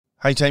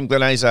Hey team,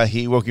 Glenn Azar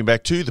here. Welcome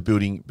back to the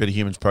Building Better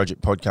Humans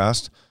Project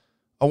podcast.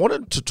 I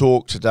wanted to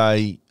talk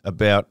today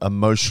about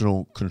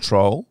emotional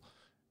control,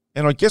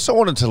 and I guess I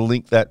wanted to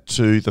link that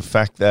to the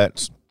fact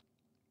that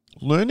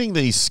learning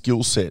these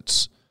skill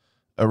sets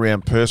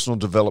around personal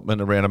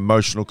development, around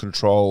emotional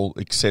control,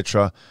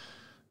 etc.,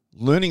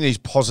 learning these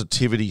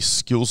positivity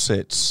skill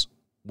sets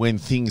when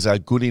things are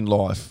good in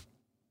life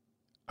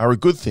are a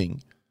good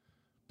thing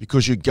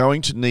because you're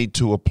going to need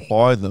to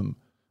apply them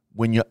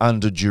when you're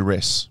under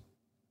duress.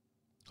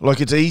 Like,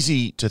 it's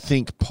easy to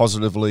think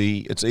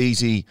positively. It's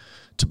easy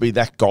to be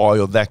that guy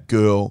or that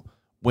girl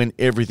when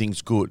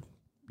everything's good.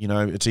 You know,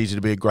 it's easy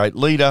to be a great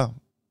leader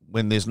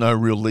when there's no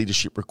real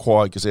leadership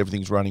required because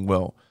everything's running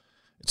well.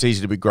 It's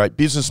easy to be a great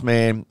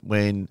businessman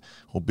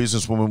or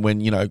businesswoman when,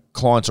 you know,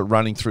 clients are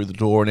running through the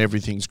door and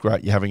everything's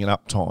great, you're having an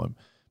uptime.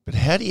 But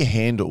how do you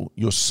handle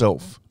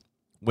yourself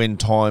when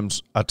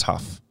times are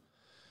tough?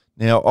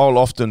 Now, I'll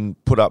often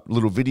put up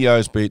little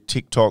videos, be it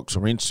TikToks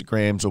or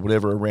Instagrams or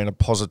whatever, around a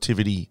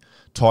positivity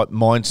type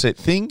mindset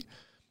thing.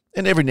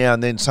 And every now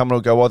and then someone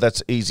will go, oh,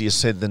 that's easier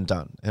said than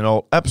done. And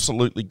I'll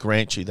absolutely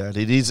grant you that.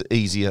 It is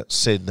easier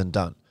said than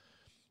done,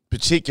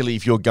 particularly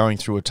if you're going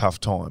through a tough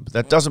time. But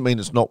that doesn't mean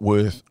it's not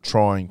worth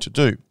trying to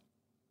do.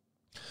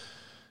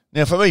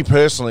 Now, for me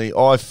personally,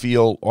 I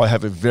feel I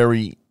have a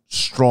very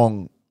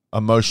strong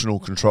emotional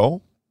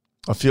control.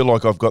 I feel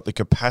like I've got the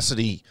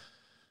capacity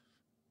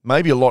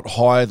maybe a lot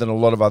higher than a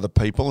lot of other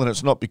people, and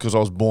it's not because I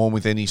was born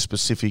with any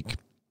specific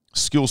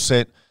skill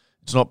set.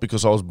 It's not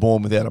because I was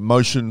born without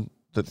emotion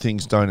that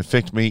things don't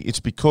affect me. It's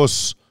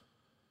because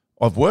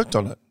I've worked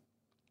on it.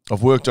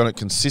 I've worked on it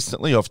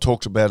consistently. I've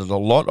talked about it a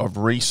lot. I've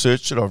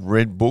researched it. I've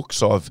read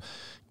books. I've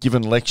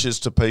given lectures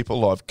to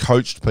people. I've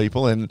coached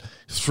people, and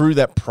through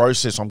that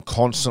process, I'm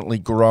constantly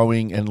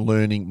growing and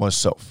learning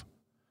myself.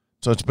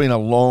 So it's been a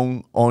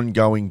long,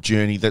 ongoing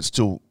journey that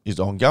still is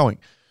ongoing.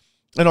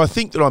 And I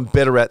think that I'm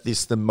better at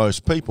this than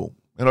most people.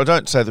 And I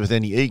don't say that with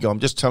any ego.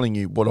 I'm just telling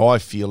you what I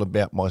feel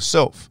about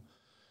myself.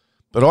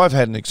 But I've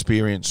had an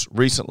experience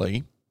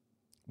recently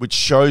which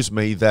shows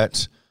me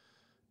that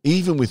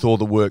even with all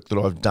the work that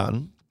I've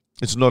done,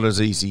 it's not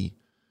as easy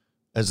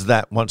as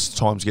that once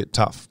times get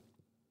tough.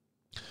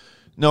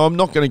 Now, I'm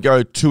not going to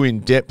go too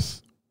in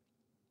depth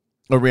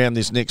around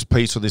this next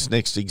piece or this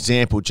next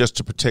example just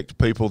to protect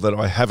people that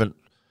I haven't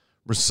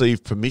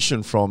received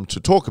permission from to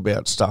talk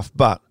about stuff,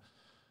 but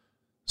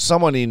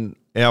someone in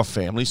our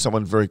family,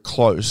 someone very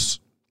close,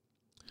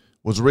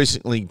 was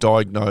recently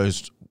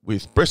diagnosed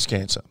with breast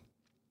cancer.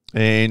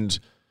 And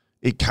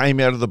it came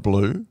out of the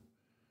blue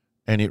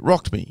and it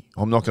rocked me.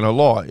 I'm not going to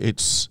lie.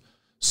 It's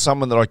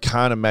someone that I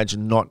can't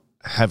imagine not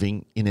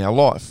having in our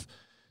life.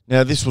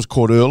 Now, this was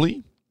caught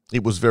early.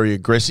 It was very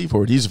aggressive,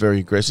 or it is very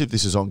aggressive.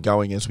 This is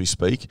ongoing as we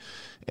speak.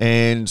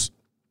 And,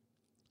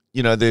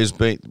 you know,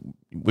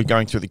 we're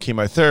going through the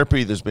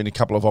chemotherapy. There's been a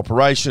couple of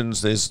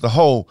operations. There's the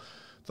whole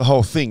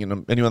thing.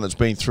 And anyone that's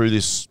been through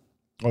this,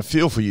 I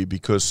feel for you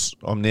because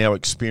I'm now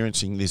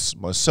experiencing this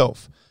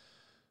myself.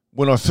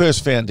 When I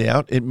first found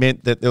out, it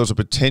meant that there was a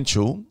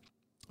potential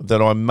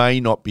that I may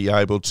not be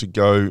able to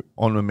go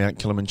on a Mount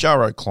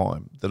Kilimanjaro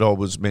climb that I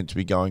was meant to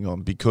be going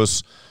on,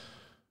 because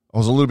I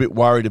was a little bit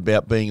worried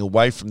about being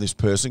away from this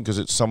person because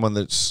it's someone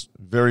that's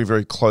very,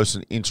 very close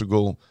and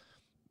integral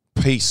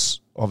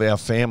piece of our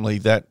family,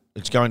 that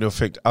it's going to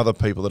affect other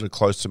people that are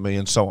close to me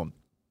and so on.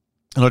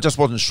 And I just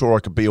wasn't sure I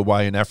could be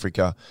away in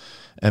Africa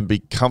and be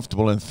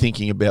comfortable and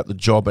thinking about the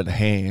job at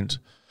hand.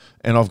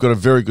 And I've got a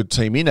very good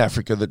team in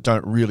Africa that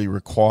don't really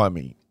require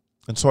me.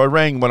 And so I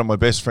rang one of my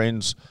best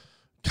friends,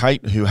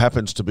 Kate, who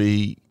happens to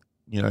be,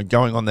 you know,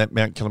 going on that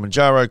Mount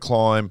Kilimanjaro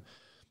climb.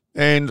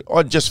 And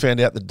I just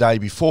found out the day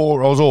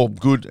before. I was all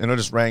good, and I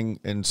just rang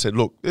and said,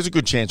 look, there's a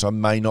good chance I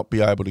may not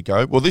be able to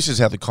go. Well, this is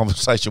how the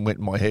conversation went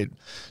in my head,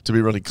 to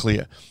be really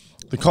clear.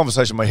 The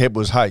conversation in my head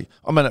was, hey,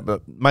 I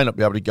may not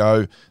be able to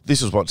go.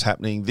 This is what's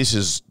happening. This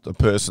is the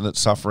person that's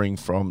suffering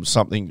from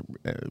something.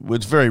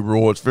 It's very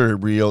raw. It's very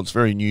real. It's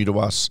very new to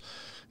us.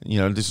 You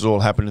know, this has all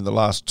happened in the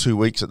last 2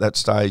 weeks at that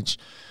stage.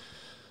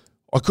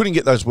 I couldn't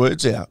get those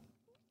words out.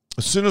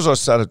 As soon as I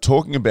started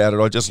talking about it,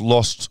 I just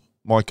lost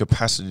my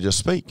capacity to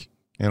speak.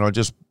 And I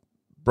just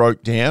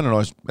broke down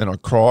and I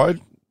cried.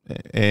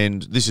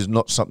 And this is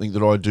not something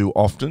that I do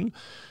often.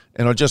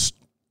 And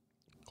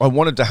I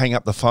wanted to hang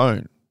up the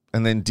phone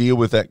and then deal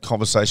with that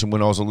conversation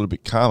when I was a little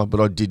bit calmer, but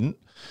I didn't,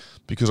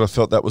 because I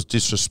felt that was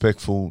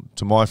disrespectful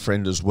to my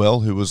friend as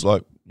well, who was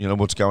like, you know,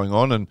 what's going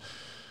on? And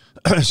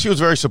she was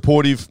very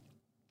supportive,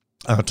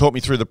 taught me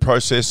through the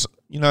process.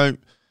 You know,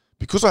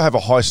 because I have a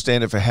high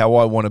standard for how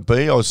I want to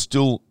be, I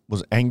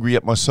was angry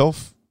at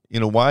myself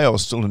in a way. I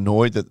was still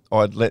annoyed that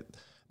I'd let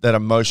that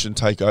emotion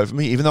take over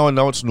me, even though I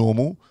know it's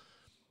normal.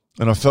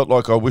 And I felt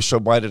like I wish I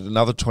waited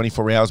another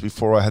 24 hours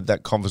before I had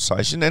that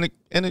conversation. And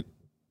it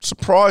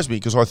surprised me,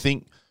 because I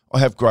think I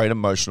have great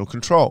emotional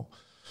control.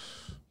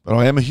 But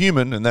I am a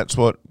human, and that's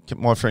what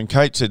my friend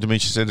Kate said to me.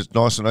 She said, it's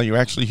nice to know you're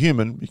actually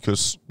human,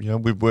 because, you know,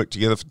 we've worked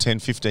together for 10,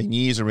 15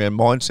 years around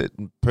mindset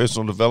and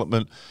personal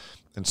development.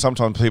 And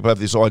sometimes people have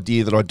this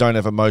idea that I don't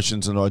have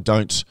emotions and I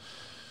don't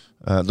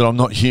that I'm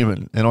not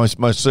human, and I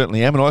most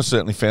certainly am, and I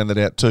certainly found that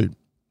out too.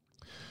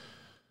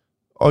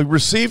 I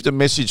received a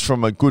message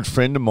from a good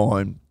friend of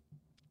mine,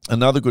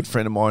 another good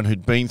friend of mine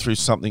who'd been through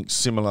something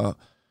similar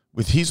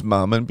with his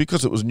mum, and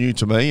because it was new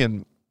to me,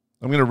 and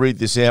I'm going to read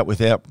this out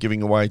without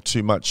giving away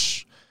too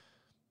much,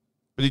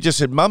 but he just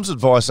said, Mum's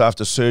advice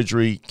after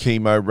surgery,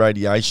 chemo,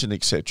 radiation,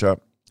 etc.,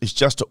 is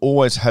just to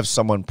always have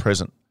someone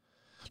present.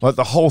 Like,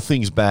 the whole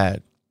thing's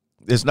bad.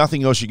 There's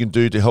nothing else you can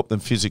do to help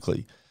them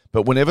physically.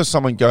 But whenever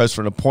someone goes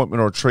for an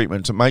appointment or a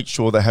treatment, to make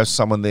sure they have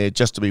someone there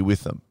just to be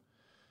with them.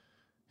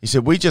 He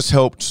said, we just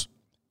helped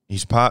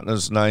his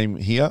partner's name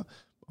here.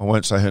 I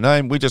won't say her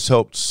name. We just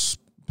helped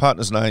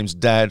partner's name's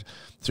dad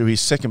through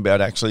his second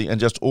bout, actually, and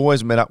just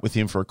always met up with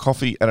him for a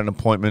coffee at an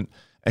appointment,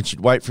 and she'd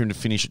wait for him to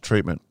finish a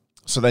treatment.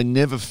 So they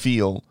never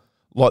feel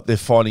like they're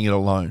fighting it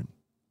alone.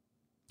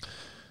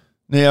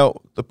 Now,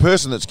 the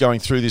person that's going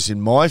through this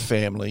in my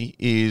family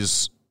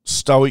is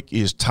stoic,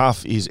 is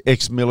tough, is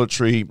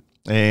ex-military,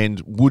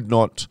 and would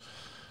not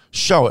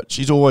show it.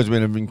 She's always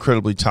been an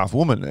incredibly tough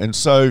woman. And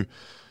so,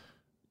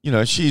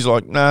 she's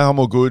like, nah, I'm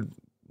all good.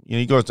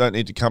 You guys don't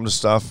need to come to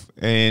stuff.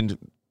 And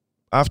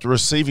after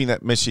receiving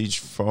that message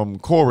from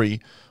Corey,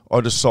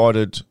 I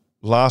decided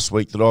last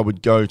week that I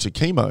would go to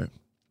chemo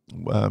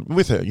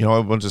with her. I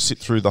wanted to sit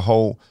through the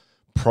whole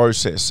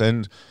process.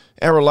 And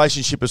our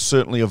relationship has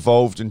certainly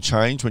evolved and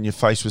changed when you're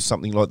faced with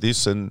something like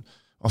this. And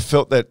I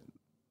felt that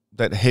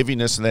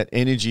heaviness and that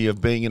energy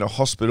of being in a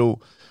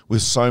hospital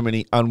with so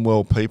many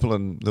unwell people,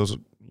 and there was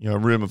a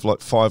room of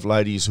like 5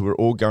 ladies who were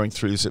all going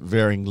through this at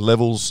varying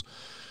levels,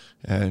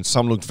 and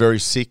some looked very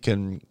sick,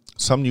 and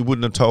some you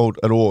wouldn't have told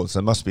at all. So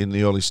they must be in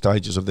the early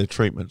stages of their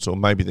treatments, or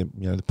maybe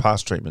the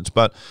past treatments.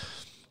 But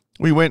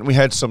we went and we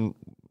had some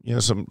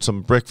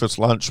breakfast,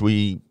 lunch.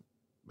 We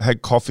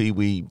had coffee.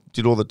 We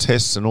did all the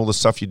tests and all the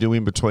stuff you do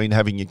in between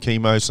having your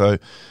chemo. So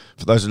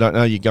for those who don't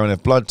know, you go and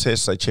have blood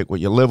tests. They check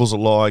what your levels are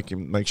like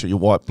and make sure your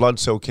white blood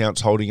cell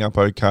count's holding up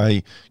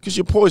okay, because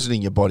you're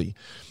poisoning your body.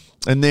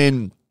 And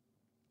then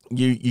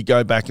you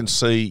go back and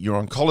see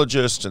your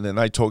oncologist, and then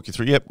they talk you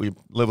through, yep, your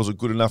levels are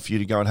good enough for you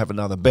to go and have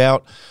another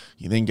bout.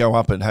 You then go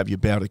up and have your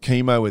bout of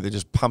chemo, where they're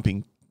just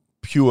pumping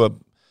pure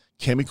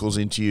chemicals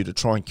into you to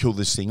try and kill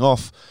this thing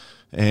off.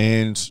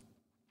 And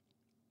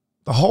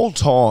the whole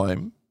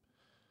time,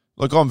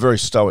 look, I'm very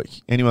stoic.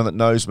 Anyone that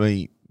knows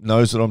me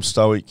knows that I'm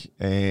stoic,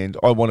 and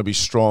I want to be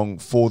strong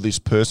for this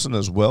person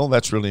as well.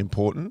 That's really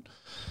important.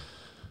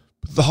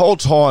 But the whole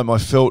time I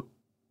felt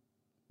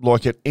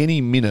like at any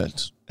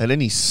minute, at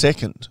any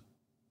second,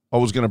 I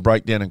was going to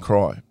break down and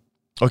cry.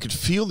 I could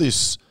feel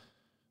this.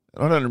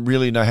 I don't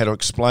really know how to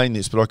explain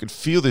this, but I could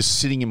feel this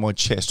sitting in my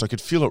chest. I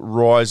could feel it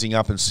rising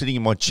up and sitting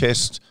in my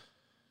chest,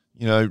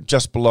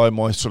 just below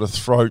my sort of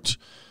throat,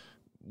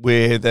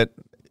 where that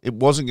it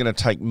wasn't going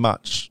to take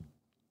much.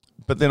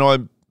 But then I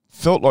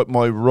felt like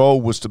my role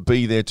was to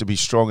be there, to be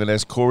strong. And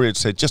as Corey had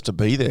said, just to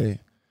be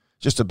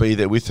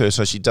there with her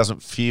so she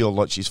doesn't feel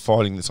like she's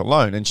fighting this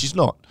alone. And she's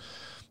not.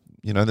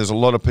 There's a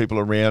lot of people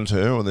around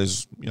her, or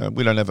there's,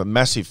 we don't have a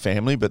massive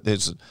family, but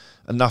there's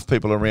enough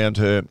people around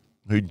her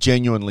who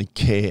genuinely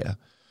care.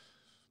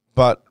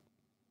 But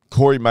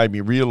Corey made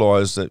me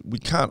realise that we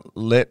can't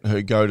let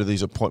her go to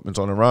these appointments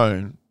on her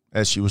own,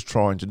 as she was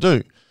trying to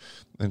do.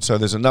 And so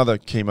there's another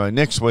chemo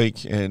next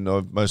week, and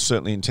I most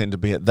certainly intend to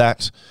be at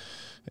that,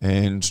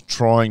 and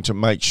trying to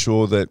make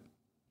sure that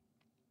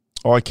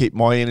I keep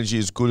my energy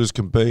as good as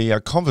can be.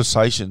 Our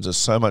conversations are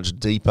so much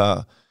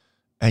deeper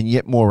and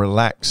yet more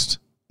relaxed,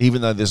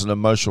 even though there's an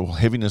emotional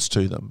heaviness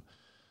to them.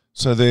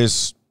 So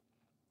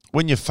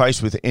when you're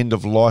faced with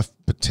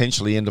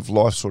potentially end of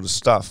life sort of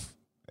stuff,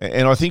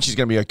 and I think she's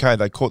going to be okay.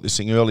 They caught this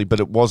thing early, but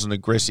it was an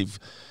aggressive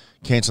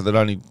cancer that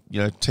only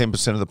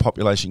 10% of the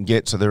population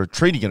gets, so they're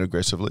treating it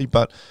aggressively.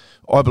 But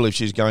I believe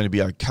she's going to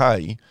be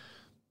okay.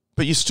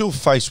 But you're still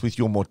faced with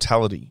your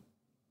mortality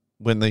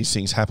when these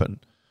things happen.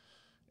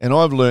 And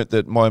I've learnt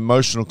that my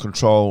emotional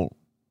control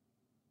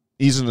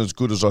isn't as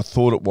good as I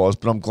thought it was,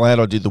 but I'm glad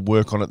I did the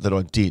work on it that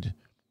I did,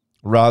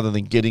 rather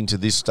than getting to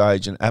this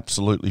stage and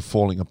absolutely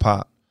falling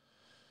apart.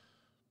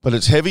 But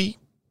it's heavy.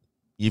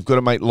 You've got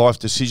to make life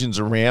decisions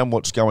around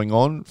what's going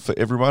on for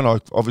everyone.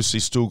 I've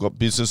obviously still got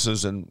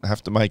businesses and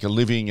have to make a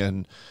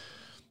living.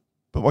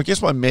 But I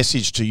guess my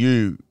message to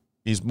you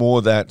is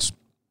more that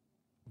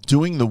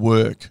doing the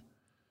work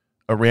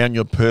around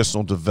your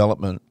personal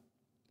development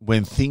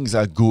when things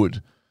are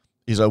good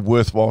is a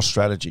worthwhile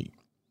strategy.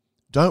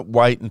 Don't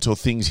wait until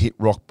things hit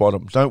rock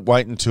bottom. Don't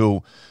wait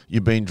until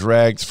you've been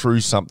dragged through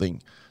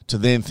something to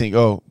then think,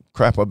 oh,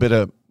 crap, I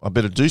better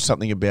do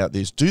something about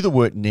this. Do the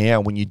work now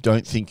when you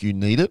don't think you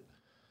need it,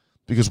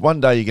 because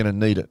one day you're going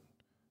to need it.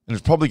 And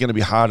it's probably going to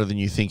be harder than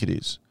you think it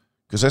is,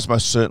 because that's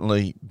most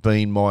certainly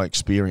been my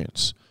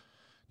experience.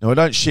 Now, I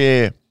don't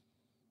share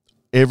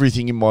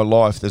everything in my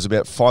life. There's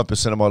about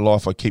 5% of my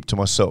life I keep to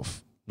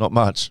myself. Not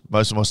much.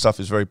 Most of my stuff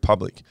is very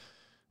public.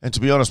 And to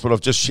be honest, what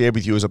I've just shared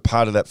with you is a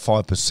part of that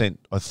 5%,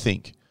 I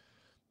think.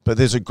 But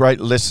there's a great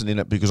lesson in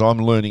it, because I'm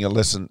learning a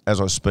lesson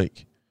as I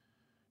speak.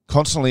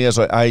 Constantly as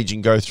I age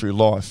and go through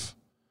life,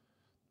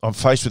 I'm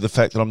faced with the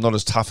fact that I'm not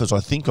as tough as I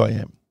think I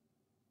am.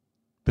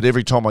 But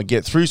every time I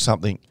get through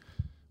something,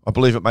 I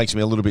believe it makes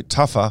me a little bit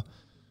tougher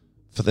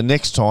for the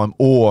next time,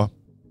 or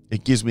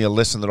it gives me a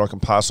lesson that I can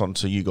pass on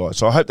to you guys.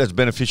 So I hope that's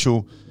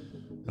beneficial,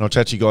 and I'll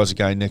chat to you guys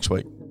again next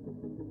week.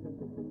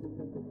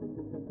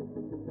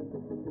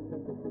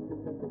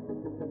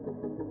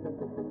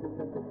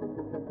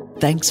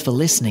 Thanks for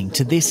listening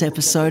to this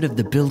episode of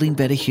the Building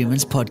Better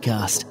Humans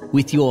podcast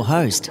with your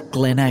host,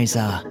 Glenn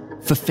Azar.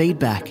 For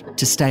feedback,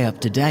 to stay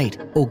up to date,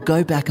 or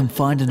go back and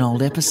find an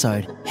old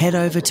episode, head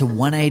over to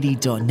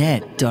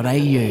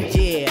 180.net.au.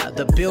 Yeah,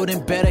 the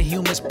Building Better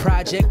Humans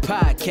Project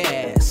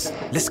podcast.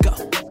 Let's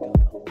go.